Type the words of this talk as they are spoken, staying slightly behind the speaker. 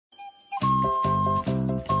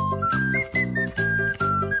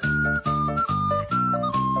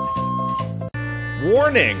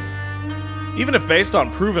Warning! Even if based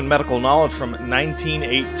on proven medical knowledge from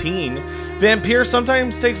 1918, Vampyr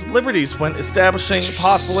sometimes takes liberties when establishing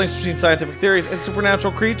possible links between scientific theories and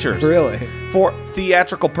supernatural creatures. Really? For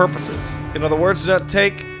theatrical purposes. In other words,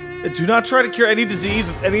 do not try to cure any disease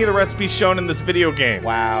with any of the recipes shown in this video game.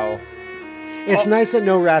 Wow. It's nice that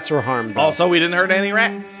no rats were harmed, though. Also, we didn't hurt any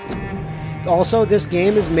rats. Also, this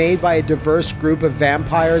game is made by a diverse group of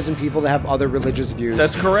vampires and people that have other religious views.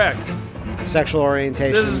 That's correct. Sexual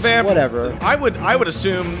orientation. This is whatever. I would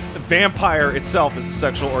assume Vampyr itself is a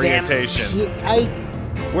sexual orientation.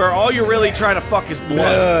 Where all you're really trying to fuck is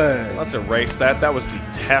blood. Let's erase that. That was the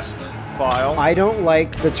test file. I don't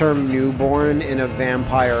like the term newborn in a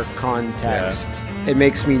vampire context. Yeah. It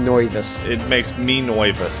makes me nervous. It makes me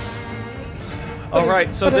nervous.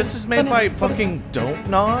 Alright, so this is made by fucking Don't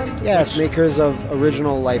Nod? Yes, makers of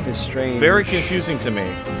original Life is Strange. Very confusing to me.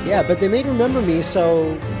 Yeah, but they made Remember Me,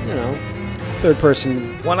 so, you know, third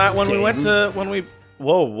person.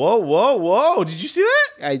 Whoa. Did you see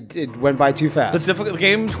that? It went by too fast. The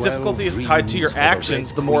game's difficulty is tied to your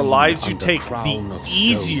actions. The more lives you take, the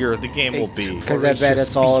easier the game will be. Because I bet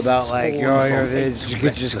it's all about, like, you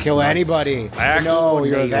could just kill anybody. No,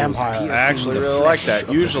 you're a vampire. I actually really like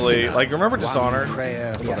that. Usually, like, remember Dishonored?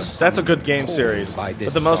 Yes. That's a good game series. But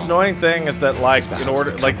the most annoying thing is that, like,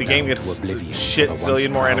 the game gets shit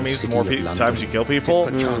zillion more enemies the more times you kill people.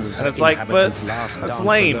 And it's like, but that's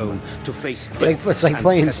lame. It's like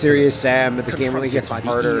playing Serious Sam, but the game really gets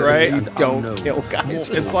harder right? if you don't kill guys.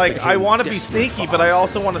 It's like, I want to be sneaky, but I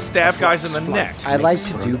also want to stab guys in the neck. I like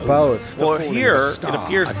to do both. Well, here, it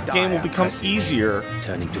appears the game will become easier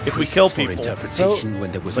if we kill people. So,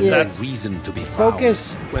 that's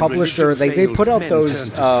Focus Publisher, like, they put out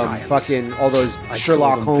those, fucking, all those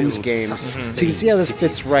Sherlock Holmes games. So you can see how this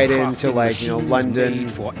fits right into, like, you know, London,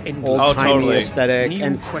 old-timey aesthetic.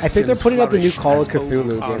 And I think they're putting out the new Call of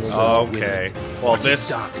Cthulhu game. Okay. Well,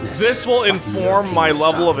 this will inform my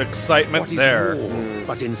level of excitement there.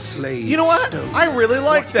 You know what? I really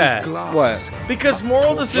like that. What? Because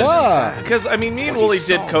moral decisions... Because, I mean, me and Wooly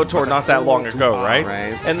did KOTOR not that long ago, right?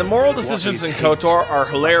 And the moral decisions in KOTOR are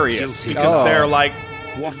hilarious because they're like,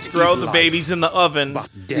 throw the babies in the oven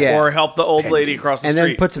or help the old lady across the street.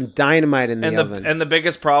 And then put some dynamite in the oven. And the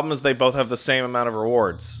biggest problem is they both have the same amount of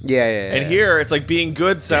rewards. Yeah. And here, it's like being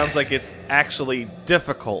good sounds like it's actually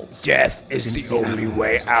difficult. Death is the only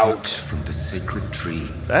way out. From the sacred tree.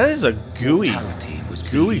 That is a gooey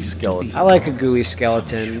skeleton. I like a gooey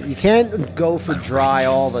skeleton. You can't go for dry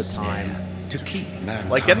all the time. To keep man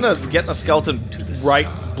like getting a skeleton right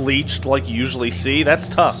bleached like you usually see, that's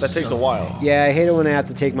tough. That takes a while. Yeah, I hate it when I have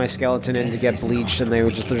to take my skeleton in to get bleached and they're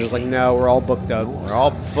just like, no, we're all booked up. We're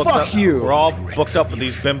all booked up. Fuck you! We're all booked up with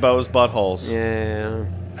these bimbos' buttholes. Yeah.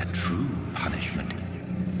 A true punishment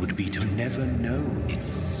would be to never know its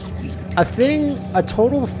sweet. A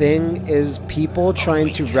total thing is people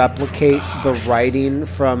trying to replicate the writing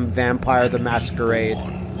from Vampire the Masquerade.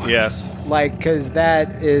 Yes. Like, because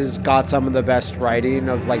that is got some of the best writing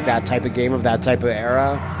of, like, that type of game, of that type of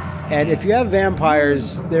era. And if you have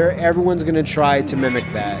vampires, everyone's going to try to mimic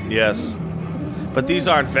that. Yes. But these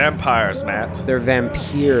aren't vampires, Matt. They're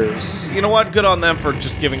vampires. You know what? Good on them for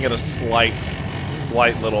just giving it a slight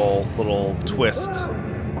little twist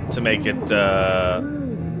to make it,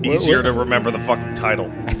 easier to remember the fucking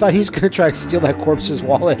title. I thought he's gonna try to steal that corpse's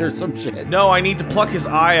wallet or some shit. No, I need to pluck his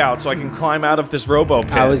eye out so I can climb out of this robo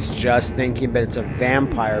pit. I was just thinking, but it's a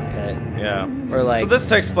vampire pit. Yeah. Or like, so this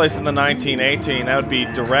takes place in the 1918. That would be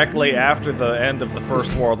directly after the end of the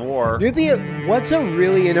First World War. What's a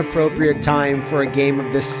really inappropriate time for a game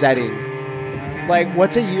of this setting? Like,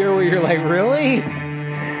 what's a year where you're like, really?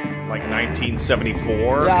 Like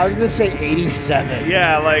 1974? Yeah, I was gonna say 87.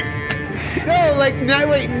 Yeah, like... No, like,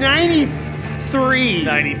 93.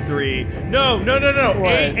 93. No.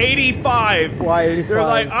 85. Why 85? They're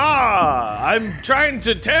like, I'm trying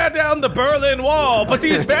to tear down the Berlin Wall, but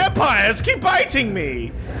these vampires keep biting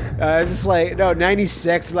me. It's just like, no,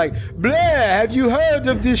 96, like, Blair, have you heard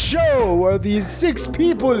of this show where these 6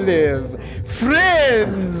 people live?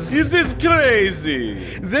 Friends! This is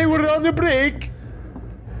crazy. They were on a break.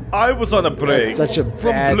 I was on a break. That's such a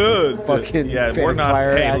bad blood. Fucking we're not.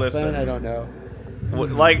 Hey, accent. listen. I don't know.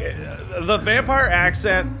 Like, the vampire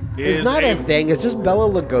accent is it's not a thing. It's just Bela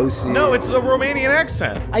Lugosi. No, it's a Romanian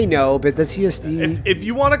accent. I know, but that's just if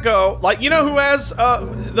you want to go, like, you know who has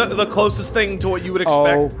the closest thing to what you would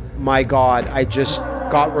expect? Oh my God! I just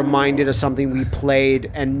got reminded of something we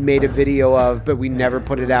played and made a video of, but we never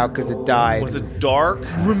put it out because it died. Was it Dark?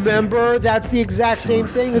 Remember? That's the exact same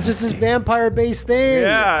thing. It's just this vampire-based thing.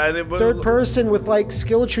 Yeah, and it was third person with, like,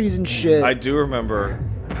 skill trees and shit. I do remember.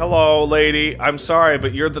 Hello, lady. I'm sorry,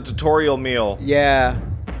 but you're the tutorial meal. Yeah.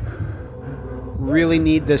 Really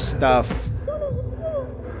need this stuff.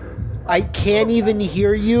 I can't even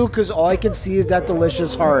hear you because all I can see is that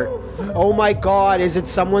delicious heart. Oh my god, is it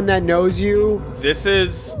someone that knows you? This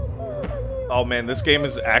is... Oh man, this game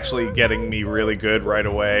is actually getting me really good right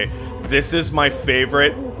away. This is my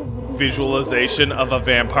favorite visualization of a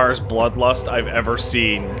vampire's bloodlust I've ever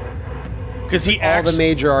seen. Because he all the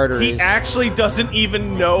major arteries. He actually doesn't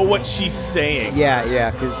even know what she's saying.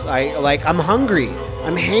 Yeah, because I'm hungry.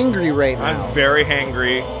 I'm hangry right now. I'm very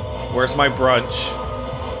hangry. Where's my brunch?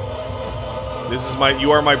 This is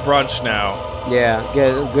you are my brunch now. Yeah,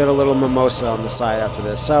 get a little mimosa on the side after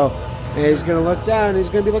this. So, he's gonna look down and he's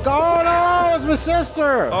gonna be like, oh no, it's my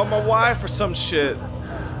sister! Oh, my wife or some shit.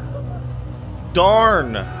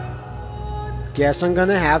 Darn. Guess I'm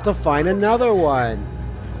gonna have to find another one.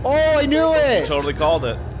 Oh, I knew it! Totally called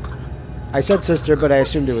it. I said sister, but I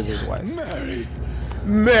assumed it was his wife. Mary!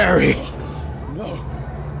 Mary! No.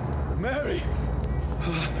 Mary!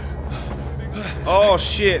 Oh,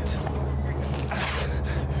 shit.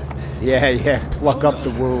 Yeah, pluck up the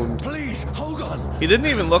wound. Please, hold on. He didn't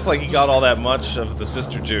even look like he got all that much of the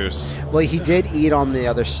sister juice. Well, he did eat on the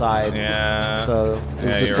other side. Yeah. So, it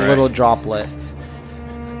was just a you're little right. droplet.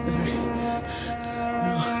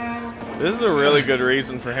 This is a really good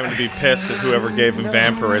reason for him to be pissed at whoever gave him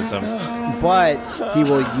vampirism. But he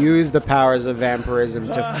will use the powers of vampirism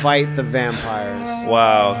to fight the vampires.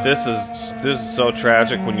 Wow, this is so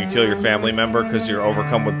tragic when you kill your family member because you're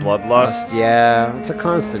overcome with bloodlust. Yeah, it's a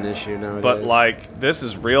constant issue nowadays. But like, this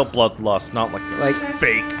is real bloodlust, not like the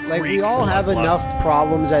fake. Like we all have enough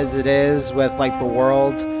problems as it is with like the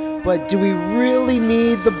world. But do we really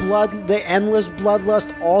need the endless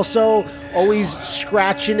bloodlust also always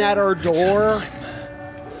scratching at our door?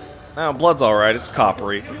 Oh, blood's alright, it's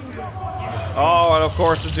coppery. Oh, and of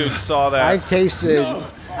course the dude saw that. I've tasted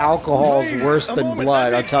alcohol's worse than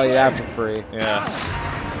blood, I'll tell you that for free. Yeah.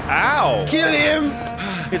 Ow! Kill him!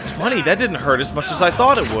 It's funny, that didn't hurt as much as I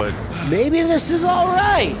thought it would. Maybe this is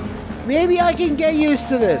alright. Maybe I can get used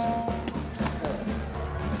to this.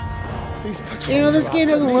 You know, this game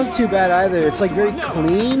doesn't look too bad either. It's like very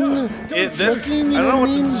clean. I don't know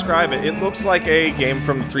what to describe it. It looks like a game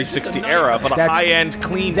from the 360 era, but a high-end,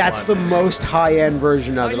 clean That's one. the most high-end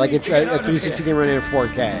version of it. Like it's a 360 game running in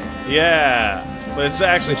 4K. Yeah, but it's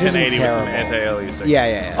actually Which isn't 1080 with some terrible. anti-aliasing.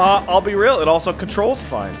 Yeah. I'll be real. It also controls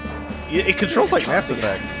fine. It controls like Mass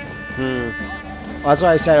Effect. Well, that's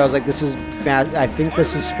why I said I was like, this is. I think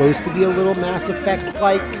this is supposed to be a little Mass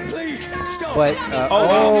Effect-like. But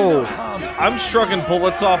I'm shrugging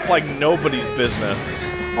bullets off like nobody's business.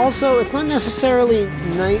 Also, it's not necessarily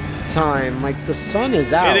nighttime. Like the sun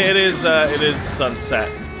is out. It is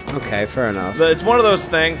sunset. Okay, fair enough. But it's one of those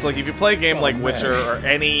things. Like if you play a game like Witcher or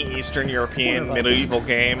any Eastern European medieval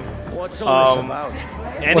game, What's all this about?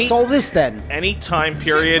 What's all this then? Any time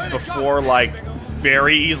period before like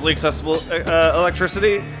very easily accessible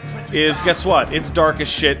electricity is, guess what? It's dark as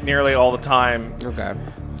shit nearly all the time. Okay.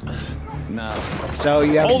 No. So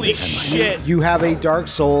you have. Holy shit! You have a Dark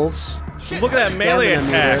Souls. Look at that melee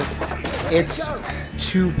stamina attack. meter. It's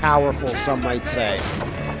too powerful, some might say.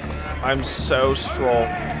 I'm so strong.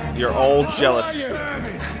 You're all jealous.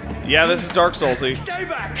 Yeah, this is Dark Soulsy.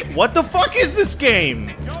 What the fuck is this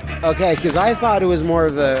game? Okay, because I thought it was more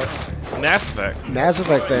of a Mass Effect. Mass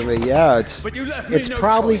Effect thing, but yeah, it's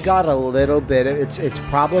probably got a little bit. It's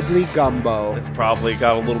probably gumbo. It's probably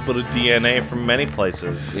got a little bit of DNA from many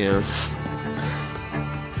places. Yeah.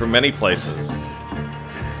 From many places.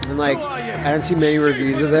 And like, I didn't see many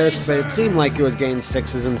reviews of this, but it seemed like it was getting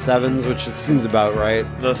 6s and 7s, which it seems about right.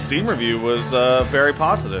 The Steam review was very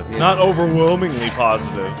positive. Yeah. Not overwhelmingly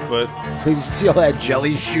positive, but Did you see all that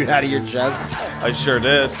jelly shoot out of your chest? I sure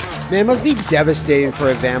did. Man, it must be devastating for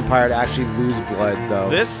a vampire to actually lose blood, though.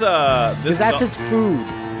 This Because that's its food.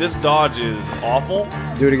 This dodge is awful.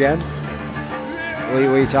 Do it again? What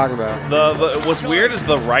are you talking about? The what's weird is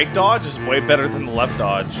the right dodge is way better than the left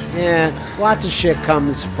dodge. Yeah, lots of shit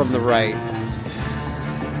comes from the right.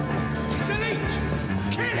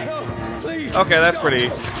 Okay, that's pretty.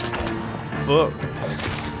 Fuck.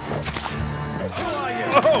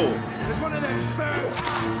 Oh!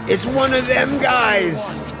 It's one of them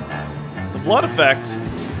guys! The blood effect,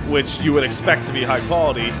 which you would expect to be high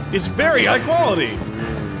quality, is very high quality.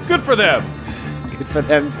 Good for them. Good for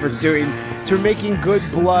them for making good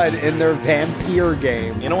blood in their Vampyr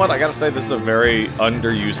game. You know what? I gotta say, this is a very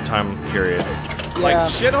underused time period. Like,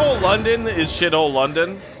 shithole London is shithole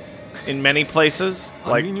London in many places.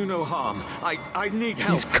 Like, I mean you no harm. I need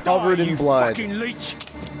help. He's covered in you blood. Fucking leech.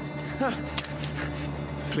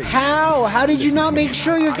 Please. How? How did you not make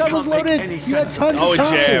sure your gun was loaded? You had tons Oh, of it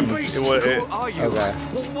time. jammed. Please, It who wa- are you? Okay.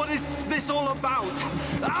 What is this all about?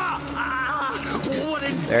 What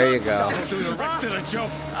in There you God's go. name? Do the rest of the job.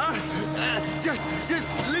 Just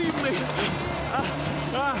leave me.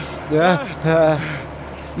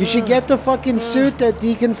 You should get the fucking suit that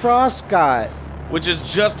Deacon Frost got. Which is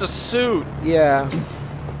just a suit. Yeah.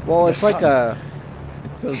 Well, it's like a...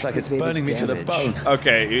 Feels like it's Activated burning me to the damage. bone.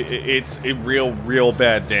 Okay, it's a real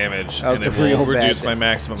bad damage, and it real will bad reduce my damage.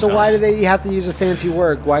 maximum So time. why do they have to use a fancy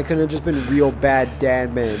word? Why couldn't it have just been real bad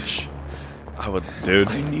damage? I would, dude.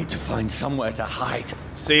 I need to find somewhere to hide.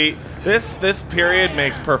 See, this period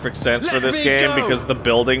makes perfect sense for Let this me game go! because the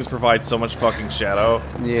buildings provide so much fucking shadow.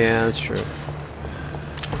 Yeah, that's true.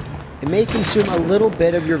 It may consume a little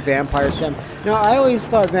bit of your vampire stamina. Now, I always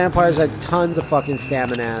thought vampires had tons of fucking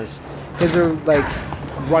staminas. Because they're, like,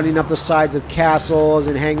 running up the sides of castles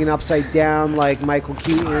and hanging upside down like Michael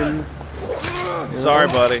Keaton. Sorry,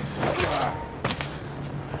 buddy.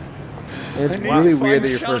 And it's need really to weird find that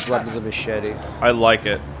your first shelter. weapon's a machete. I like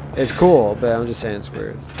it. It's cool, but I'm just saying it's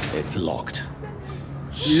weird. It's locked.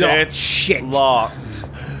 Shit. Shit. Locked.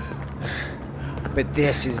 But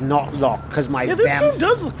this is not locked because my Yeah, this game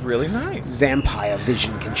does look really nice. vampire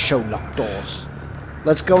vision can show locked doors.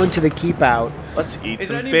 Let's go into the keep out. Let's eat Is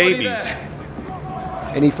some anybody babies. there?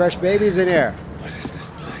 Any fresh babies in here? What is this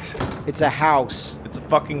place? It's a house. It's a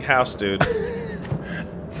fucking house, dude.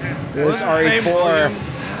 There's What's his name, William? RE4.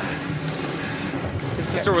 His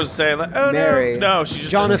sister was saying like, oh Mary. no, no, she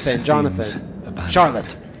just Jonathan. Seems Jonathan. abandoned.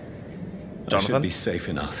 Charlotte. I Jonathan? should be safe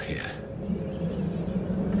enough here.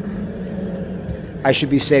 I should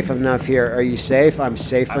be safe enough here. Are you safe? I'm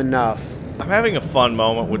safe enough. I'm having a fun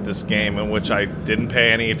moment with this game in which I didn't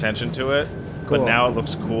pay any attention to it, Cool. but now it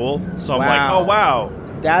looks cool. So I'm like, Wow. oh wow.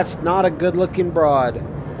 That's not a good-looking broad.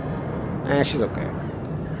 She's okay.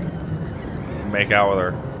 Make out with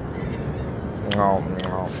her. Oh,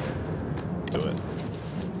 do it.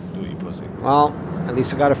 Do it, you pussy. Well, at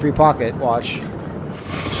least I got a free pocket watch.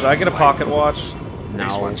 Should I get a pocket watch?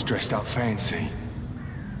 This No. one's dressed up fancy.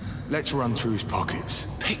 Let's run through his pockets.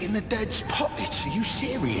 Picking the dead's pockets? Are you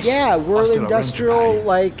serious? Yeah, I we're still have rent to industrial, pay.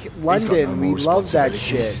 like, He's got London. no We more love that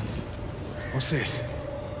responsibilities. shit. What's this?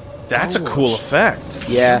 That's a cool effect.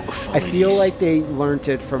 Yeah, I feel like they learnt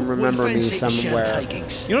it from Remember Me somewhere.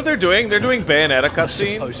 You know what they're doing? They're doing Bayonetta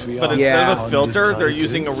cutscenes, but instead Yeah. of a filter, they're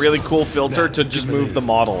using a really cool filter to just move the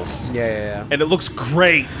models. Yeah. And it looks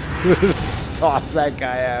great. Toss that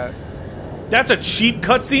guy out. That's a cheap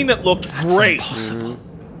cutscene that looked great.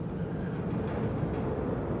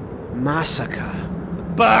 Massacre.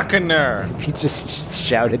 Bacaner. If he just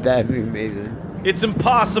shouted that, it'd be amazing. It's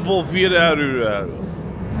impossible for you to...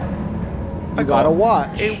 You got a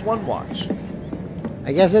watch. A one watch.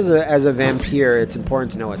 I guess as a vampire, it's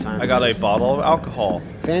important to know what time I got it a is. bottle of alcohol.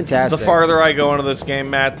 Fantastic. The farther I go into this game,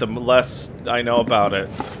 Matt, the less I know about it.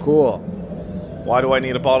 Cool. Why do I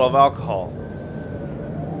need a bottle of alcohol?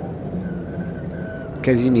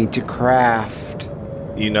 Because you need to craft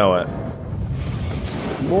You know it.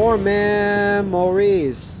 more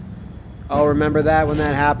memories. Oh, remember that when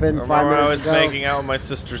that happened? Remember 5 when I minutes was ago? making out with my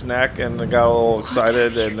sister's neck and I got a little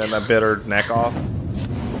excited and then I bit her neck off?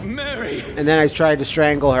 Mary! And then I tried to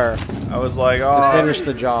strangle her. I was like, oh, finish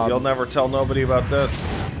the job. You'll never tell nobody about this.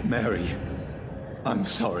 Mary, I'm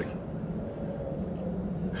sorry.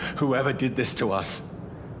 Whoever did this to us.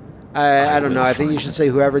 I don't know. I think you should say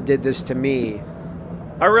whoever did this to me.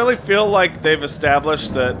 I really feel like they've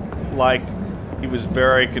established that, like, he was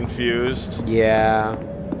very confused. Yeah.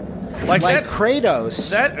 Like Like that. Kratos.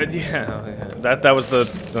 That was the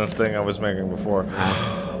thing I was making before.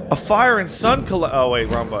 A fire and sun Oh wait,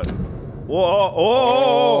 wrong button. Whoa!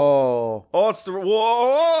 Oh! Oh. It's the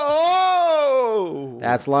whoa!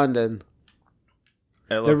 That's London.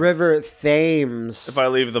 Hey, look, The river Thames. if I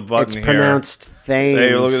leave the button It's here, pronounced Thames.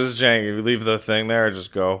 hey, look at this jank. If you leave the thing there,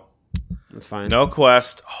 just go. That's fine. No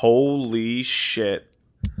quest. Holy shit!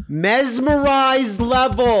 Mesmerized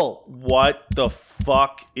level. What the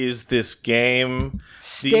fuck is this game?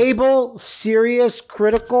 Stable, serious,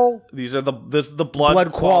 critical. These are this is the blood,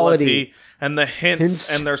 Blood quality, quality. and the hints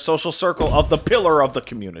Hints. and their social circle of the pillar of the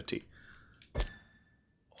community. What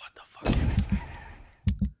the fuck is this game?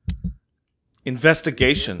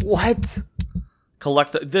 Investigations. What?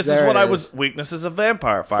 Collect. This is There what it I is. was. Weaknesses of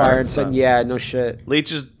vampire. Fire and sun. Yeah, no shit.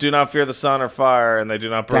 Leeches do not fear the sun or fire, and they do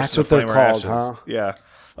not burst That's into what they're flame or called, ashes. huh? Yeah.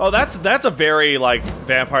 Oh, that's a very like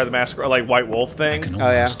Vampire the Masquerade, like White Wolf thing. Oh,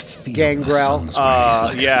 yeah. Gangrel.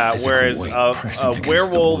 Yeah. Whereas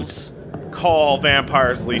werewolves call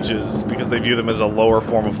vampires leeches because they view them as a lower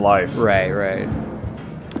form of life. Right.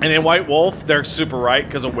 And in White Wolf, they're super right,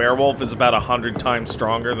 because a werewolf is about 100 times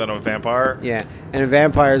stronger than a vampire. Yeah, and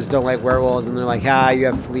vampires don't like werewolves, and they're like, you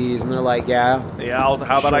have fleas, and they're like, yeah. Yeah, how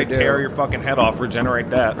about sure I do. tear your fucking head off, regenerate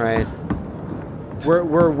that. Right.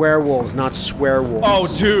 We're werewolves, not swearwolves. Oh,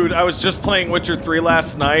 dude, I was just playing Witcher 3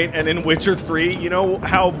 last night, and in Witcher 3, you know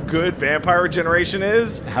how good vampire regeneration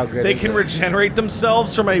is? How good They is can it? regenerate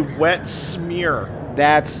themselves from a wet smear.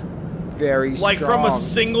 That's very Like strong. from a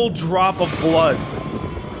single drop of blood.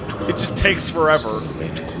 It just takes forever.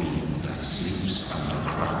 Red Queen sleeps under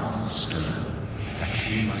crown stone, that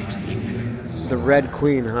she might linger. The Red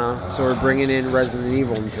Queen, huh? So we're bringing in Resident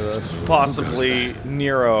Evil into this. Possibly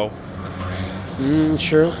Nero.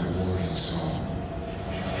 Sure.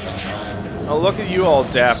 Oh, look at you all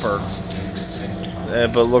dapper.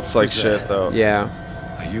 But looks like shit, though. Yeah.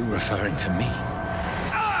 Are you referring to me?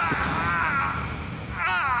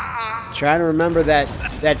 Trying to remember that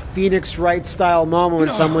Phoenix Wright style moment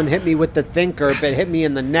when someone hit me with the thinker, but hit me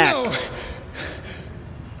in the neck. No!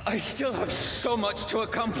 I still have so much to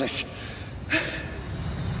accomplish.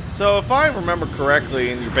 So, if I remember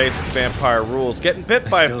correctly in your basic vampire rules, getting bit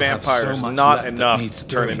by a still have vampire so is much not left that enough needs to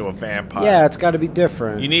turn doing. into a vampire. Yeah, it's got to be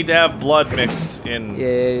different. You need to have blood mixed in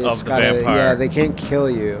it's of the gotta, vampire. Yeah, they can't kill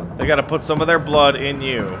you. They gotta put some of their blood in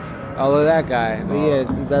you. Oh, look at that guy. Yeah,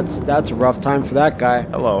 that's a rough time for that guy.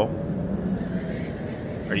 Hello.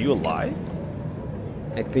 Are you alive?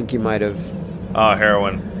 I think he might have. Oh,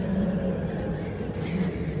 heroin.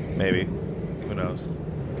 Maybe. Who knows?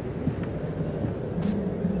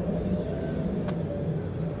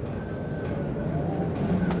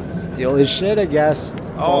 Steal his shit, I guess.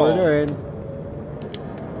 That's all Oh. we're doing.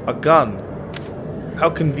 A gun. How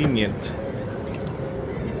convenient.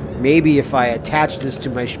 Maybe if I attach this to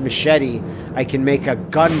my machete, I can make a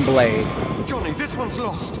gun blade. Johnny, this one's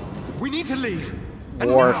lost. We need to leave.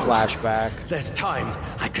 War flashback. There's time.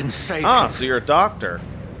 I can save Ah, him. so you're a doctor.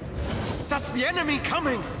 That's the enemy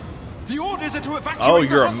coming. The orders are to evacuate Oh, the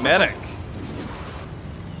you're a hospital. medic.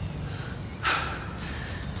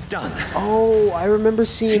 Done. Oh, I remember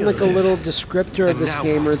seeing like a little descriptor of And this now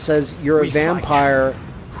game where it what? says you're a We fight. vampire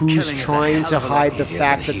who's Killing is a trying hell to of a lot hide the easier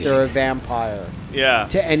fact than that they're a healing. vampire Yeah.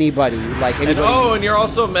 to anybody, like And anybody. and you're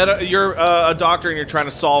also you're a doctor and you're trying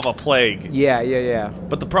to solve a plague. Yeah.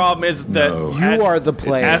 But the problem is that You are the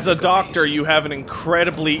plague. As a doctor, you have an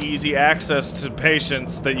incredibly easy access to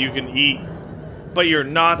patients that you can eat, but you're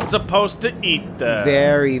not supposed to eat them.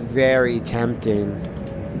 Very, very tempting.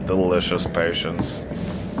 Delicious patients.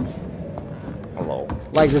 Hello.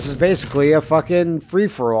 Like this is basically a fucking free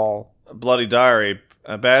for all. A bloody diary.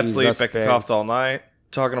 A bad Jeez, sleep. that's Becca big. coughed all night.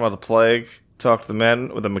 Talking about the plague. Talked to the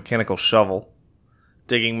men with a mechanical shovel.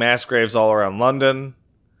 Digging mass graves all around London.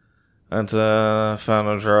 And found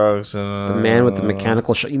no drugs. And, The man with the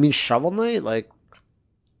mechanical you mean Shovel Knight? Like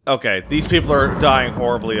Okay, these people are dying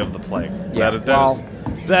horribly of the plague. Yeah,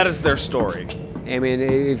 That is their story. I mean,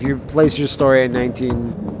 if you place your story in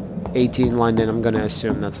 1918 London, I'm going to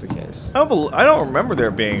assume that's the case. I don't remember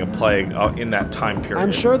there being a plague in that time period.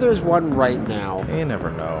 I'm sure there's one right now. You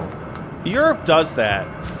never know. Europe does that.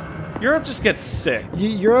 Europe just gets sick.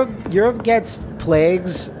 Europe gets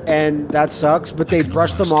plagues, and that sucks, but they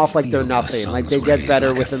brush them off like they're nothing. Like they get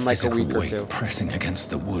better within like a week or two. Pressing against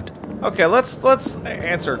the wood. Okay, let's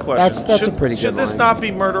answer a question. That's a pretty good Should this line. not be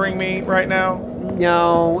murdering me right now?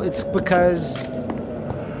 No, it's because...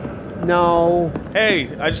 No. Hey,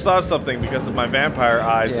 I just thought of something because of my vampire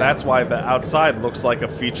eyes. Yeah. That's why the outside looks like a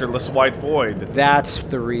featureless white void. That's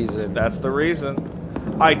the reason. That's the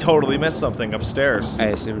reason. I totally missed something upstairs. I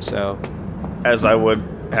assume so. As I would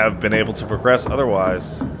have been able to progress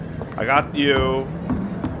otherwise. I got you.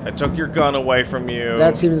 I took your gun away from you.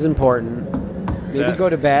 That seems important. Maybe That- go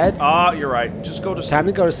to bed. Ah, you're right. Just go to sleep. Time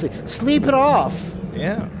to go to sleep. Sleep it off.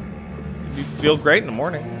 Yeah. You feel great in the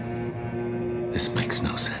morning. This makes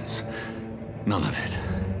no sense. None of it.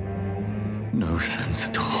 No sense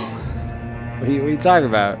at all. What are you talking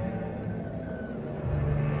about?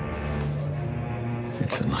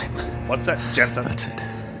 It's a nightmare. What's that, Jensen? That's it.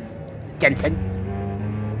 Jensen.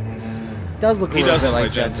 Does look a He little does bit look like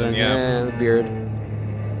like Jensen, yeah. the beard.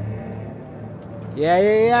 Yeah.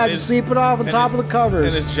 And Just sleep it off on and top of his- the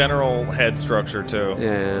covers. And his general head structure, too.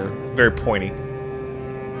 Yeah. It's very pointy.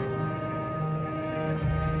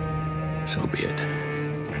 So be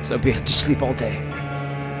it. So be it. Just sleep all day.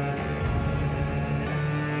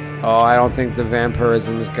 Oh, I don't think the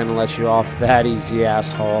vampirism is gonna let you off that easy,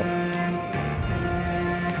 asshole.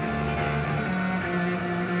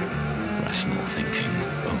 Rational thinking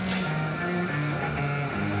only.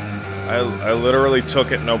 I literally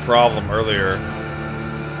took it no problem earlier.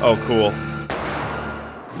 Oh, cool.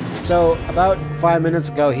 So, about 5 minutes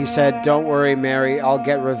ago, he said, "Don't worry, Mary, I'll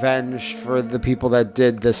get revenge for the people that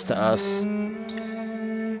did this to us."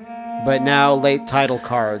 But now, late title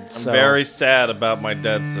cards. I'm very sad about my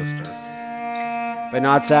dead sister. But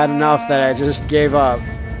not sad enough that I just gave up.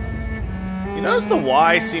 You notice the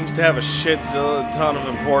Y seems to have a shit ton of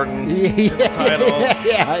importance in the title.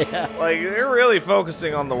 Yeah. Like, they're really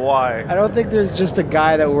focusing on the Y. I don't think there's just a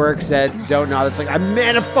guy that works at Don't Know that's like,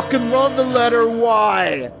 I fucking love the letter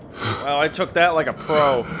Y. Well, I took that like a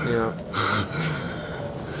pro. Yeah.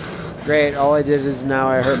 Great. All I did is now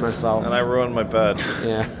I hurt myself. And I ruined my bed.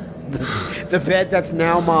 Yeah. The bed that's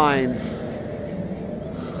now mine.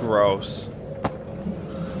 Gross.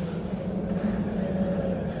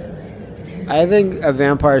 I think a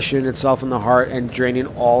vampire shooting itself in the heart and draining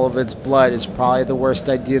all of its blood is probably the worst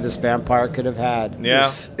idea this vampire could have had. Yeah.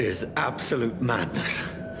 This is absolute madness.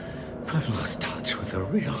 I've lost touch with the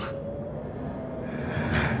real.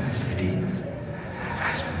 Madness it is.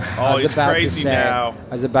 Oh, he's crazy now.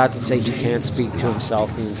 I was about to say he can't speak to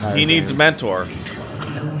himself the entire He needs a mentor.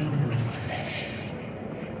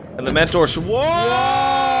 And the mentor should...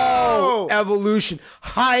 Whoa! Evolution.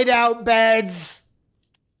 Hideout beds.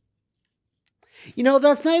 You know,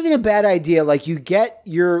 that's not even a bad idea. Like, you get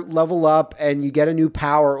your level up and you get a new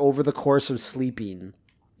power over the course of sleeping.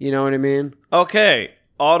 You know what I mean? Okay.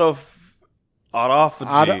 Autophagy.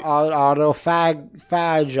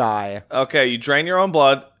 Autophagy. Okay, you drain your own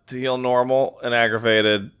blood to heal normal and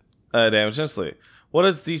aggravated damage instantly. What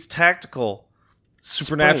is these tactical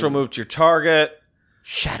supernatural move to your target?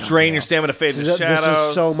 Shadow Drain veil. your stamina, fade to shadows. This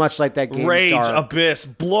is so much like that game. Rage, Dark. abyss,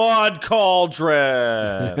 blood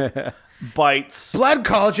cauldron. Bites. Blood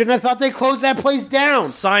cauldron. I thought they closed that place down.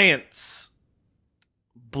 Science.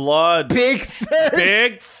 Blood. Big thirst.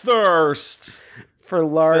 Big thirst. For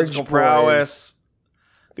large Physical boys. prowess.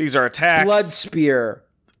 These are attacks. Blood spear.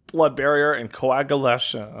 Blood barrier and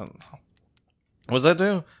coagulation. What does that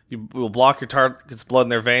do? You will block your target's blood in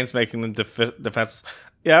their veins, making them defenseless.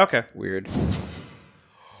 Yeah, okay. Weird.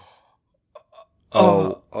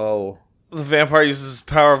 Oh. The vampire uses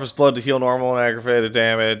the power of his blood to heal normal and aggravated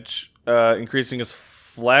damage, increasing his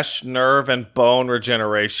flesh, nerve, and bone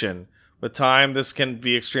regeneration. With time, this can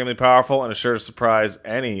be extremely powerful and is sure to surprise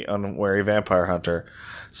any unwary vampire hunter.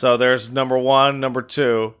 So there's number 1, number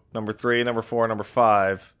 2, number 3, number 4, number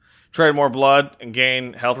 5. Trade more blood and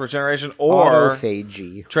gain health regeneration, or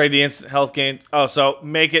Autophagy. Trade the instant health gain. Oh, so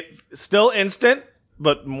make it still instant,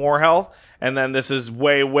 but more health. And then this is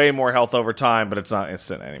way, way more health over time, but it's not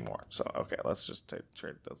instant anymore. So, okay, let's just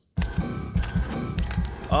trade this.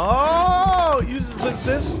 Oh, it uses like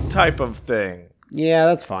this type of thing. Yeah,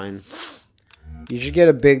 that's fine. You should get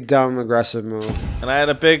a big, dumb, aggressive move.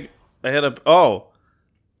 And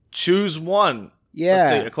choose one. Yeah. Let's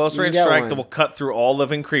see, a close range strike that will cut through all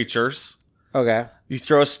living creatures. Okay. You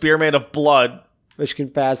throw a spear made of blood, which can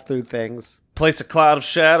pass through things. Place a cloud of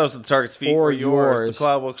shadows at the target's feet or yours. The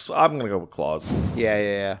cloud will, I'm going to go with claws.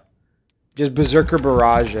 Yeah. Just Berserker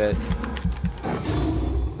Barrage it.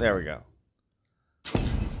 There we go.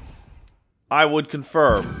 I would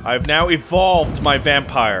confirm. I've now evolved my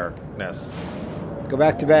vampire-ness. Go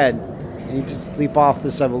back to bed. You need to sleep off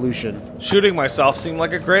this evolution. Shooting myself seemed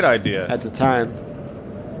like a great idea. At the time.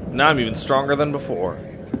 Now I'm even stronger than before.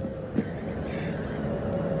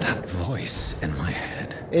 That voice in my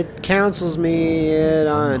head. It counsels me, it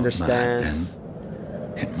understands.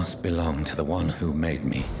 Mad, then. It must belong to the one who made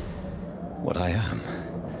me what I am.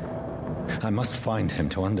 I must find him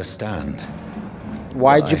to understand.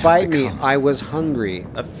 Why'd you bite me? I was hungry.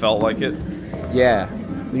 I felt like it. Yeah.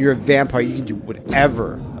 When you're a vampire, you can do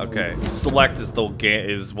whatever. Okay. Select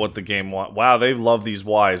is what the game wants. Wow, they love these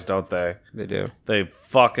Ys, don't they? They do. They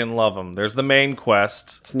fucking love them. There's the main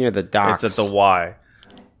quest. It's near the docks. It's at the Y.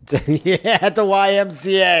 Yeah, at the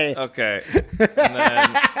YMCA. Okay. And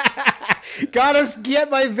then... Gotta get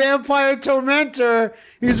my vampire tormentor.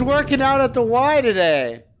 He's working out at the Y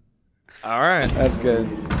today. All right. That's good.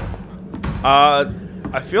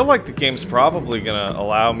 I feel like the game's probably gonna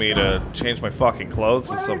allow me to change my fucking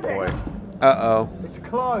clothes at some point. Uh-oh. It's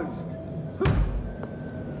closed.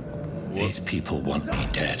 These people want me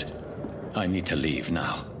dead. I need to leave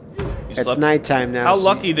now. It's nighttime now. How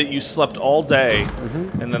lucky that you slept all day,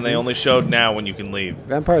 and then they only showed now when you can leave.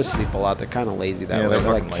 Vampires sleep a lot. They're kind of lazy that way. They're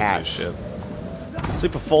like lazy cats. as shit. They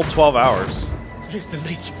sleep a full 12 hours. Here's the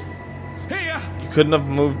leech. Here! You couldn't have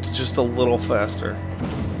moved just a little faster.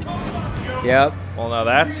 Yep. Well, now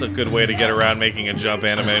that's a good way to get around making a jump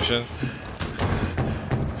animation.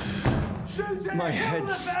 My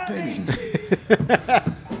head's spinning.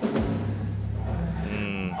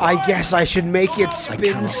 I guess I should make it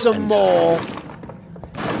spin some more.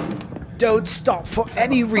 Don't stop for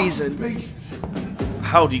any reason.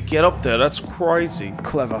 How'd he get up there? That's crazy.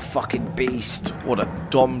 Clever fucking beast. What a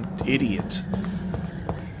dumb idiot.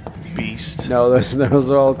 Beast. No,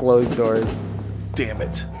 those are all closed doors. Damn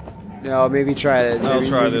it. No, maybe try it. I'll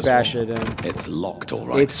try this bash one. it in. It's locked, all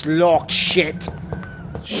right. It's locked, shit.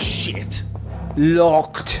 Shit.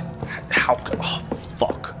 Locked. How? Oh,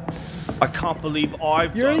 fuck. I can't believe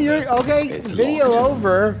I've done You're this. okay. It's Video locked.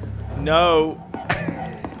 over. No.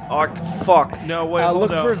 Fuck. No, wait, hold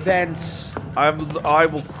Look on. for vents I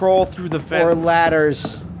will crawl through the vents. or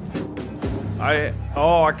ladders. I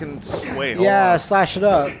can wait. Hold Yeah, on. slash it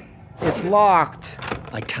up. It's locked.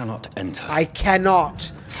 I cannot enter. I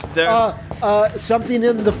cannot. There's Something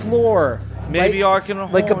in the floor. maybe like, I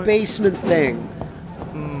can like a hold- basement thing.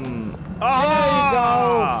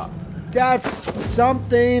 Ah! That's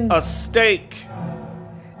something. A stake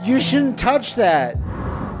You shouldn't touch that.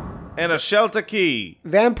 and a shelter key.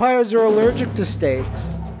 Vampires are allergic to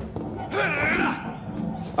steaks.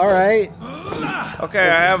 All right, Okay,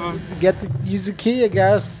 I have a use the key, I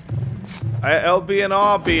guess. LB and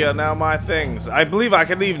RB are now my things. I believe I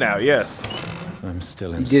can leave now. Yes. I'm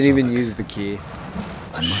still You in. didn't even Southwark. use the key.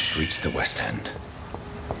 I must reach the West End.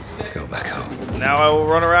 Go back home. Now I will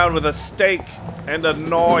run around with a stake and a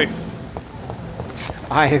knife.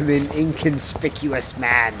 I am an inconspicuous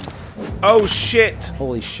man. Oh shit!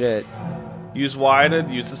 Holy shit! Use Y to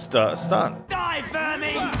use the stun. Die,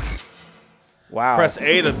 vermin! Wow. Press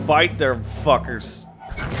A to bite their fuckers.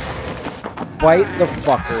 Bite the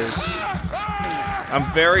fuckers. I'm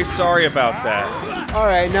very sorry about that. All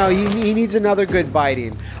right, no, he needs another good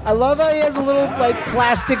biting. I love how he has a little like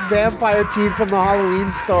plastic vampire teeth from the Halloween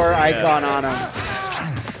store icon on him.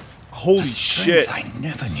 Strength. Holy Strength shit! I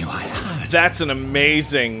never knew I had. That's an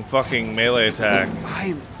amazing fucking melee attack.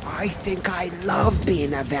 I think I love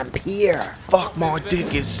being a vampire. Fuck, my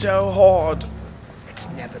dick is so hard. It's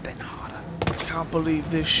never been harder. I can't believe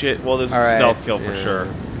this shit. Well, this is All a right, stealth kill for yeah. sure.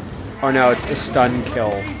 Oh no, it's a stun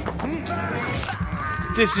kill.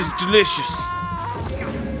 This is delicious.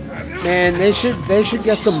 Man, they should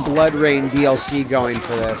get some Blood Rain DLC going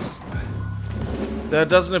for this. There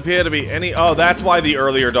doesn't appear to be any. Oh, that's why the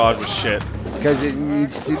earlier dodge was shit. Because it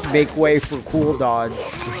needs to make way for cool dodge.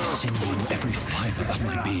 Every sinew, every fiber of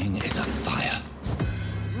my being is a fire.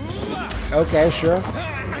 Okay, sure.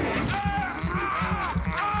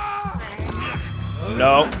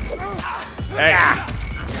 No. Hey,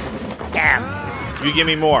 Damn. you give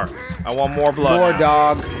me more. I want more blood. More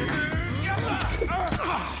dog.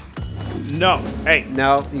 No. Hey.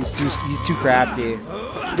 No, he's too crafty.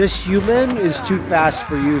 This human is too fast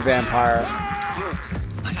for you, vampire.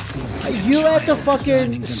 You had to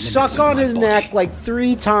fucking suck on his neck like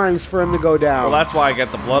 3 times for him to go down. Well, that's why I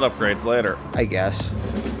get the blood upgrades later. I guess.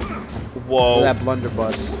 Whoa. That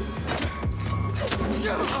blunderbuss.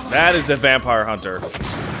 That is a vampire hunter.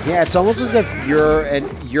 Yeah, it's almost as if you're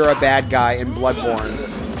a bad guy in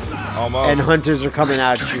Bloodborne, Almost. and hunters are coming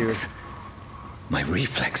at you. My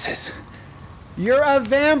reflexes. You're a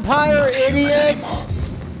vampire, idiot!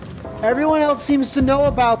 Everyone else seems to know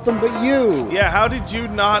about them, but you. Yeah, how did you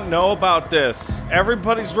not know about this?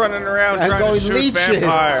 Everybody's running around I'm trying going to shoot leeches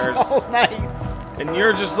vampires. all night. And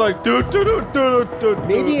you're just like, doo doo doo doo doo.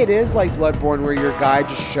 Maybe it is like Bloodborne, where your guy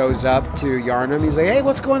just shows up to Yarnum. He's like, "Hey,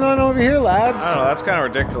 what's going on over here, lads?" I don't know, that's kind of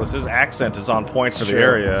ridiculous. His accent is on point for the True,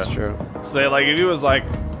 area. It's true. Say, like, if he was like,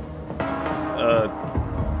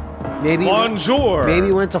 Maybe bonjour. Maybe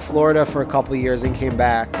he went to Florida for a couple years and came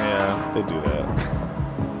back. Yeah, they do that.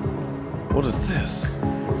 What is this?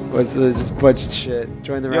 What's just a bunch of shit?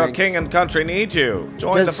 Join the Your ranks. king and country need you.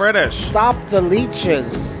 Join Just the British. Stop the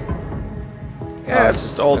leeches. Yeah, it's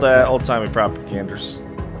just old-timey propaganders.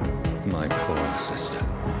 My poor sister.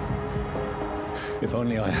 If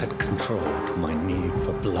only I had controlled my need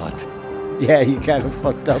for blood. Yeah, you kind of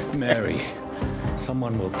fucked up. Mary,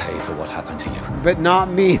 someone will pay for what happened to you. But not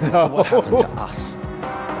me, though. What happened to us?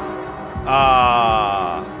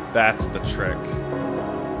 Ah, that's the trick.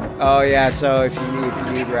 Oh yeah, so if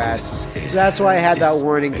you need rats, so that's why I had that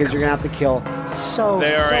warning, because you're gonna have to kill so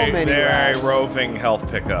many rats. They're a roving health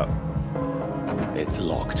pickup. It's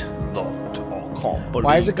locked. Locked. Oh, can't believe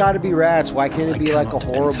Why has it got to be rats? Why can't it I be like a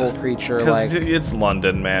cannot horrible enter. creature? Because Like it's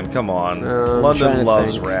London, man. Come on. I'm trying London to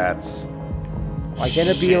loves think. rats. why can't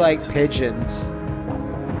it be Shit. like pigeons?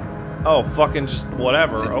 Oh, fucking just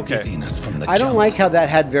whatever. The Okay. dizziness from the I don't jump. like how that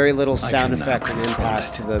had very little sound can now effect and control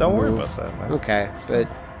impact it. to the Don't worry move. about that, man. Okay, but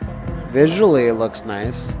visually it looks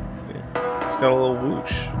nice. It's got a little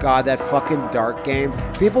whoosh. God, that fucking Dark game.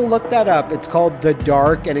 People look that up. It's called The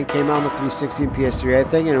Dark, and it came out on the 360 and PS3, I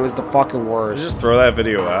think, and it was the fucking Did worst. you just throw that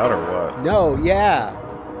video out or what? No, yeah.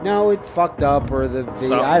 No, it fucked up, or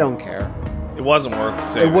I don't care. It wasn't worth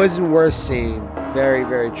seeing. It wasn't worth seeing. Very,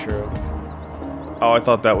 very true. Oh, I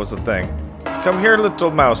thought that was a thing. Come here,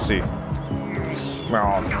 little mousey. You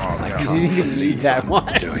didn't even need that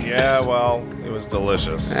one. Yeah, well, it was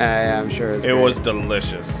delicious. Yeah, I'm sure it was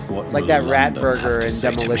delicious. It's like that rat burger in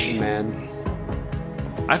Demolition Man.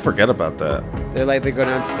 I forget about that. They go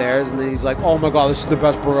downstairs, and then he's like, "Oh my god, this is the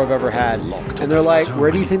best burger I've ever had." And they're like, "Where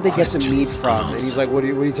do you think they get the meat from?" And he's like, "What are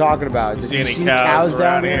you talking about? You see any cows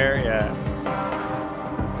down here?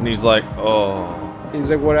 Yeah." And he's like, "Oh." He's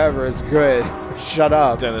like, "Whatever, it's good. Shut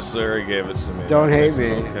up." Dennis Leary gave it to me. Don't hate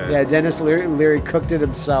me. Okay. Yeah, Dennis Leary cooked it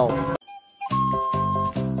himself.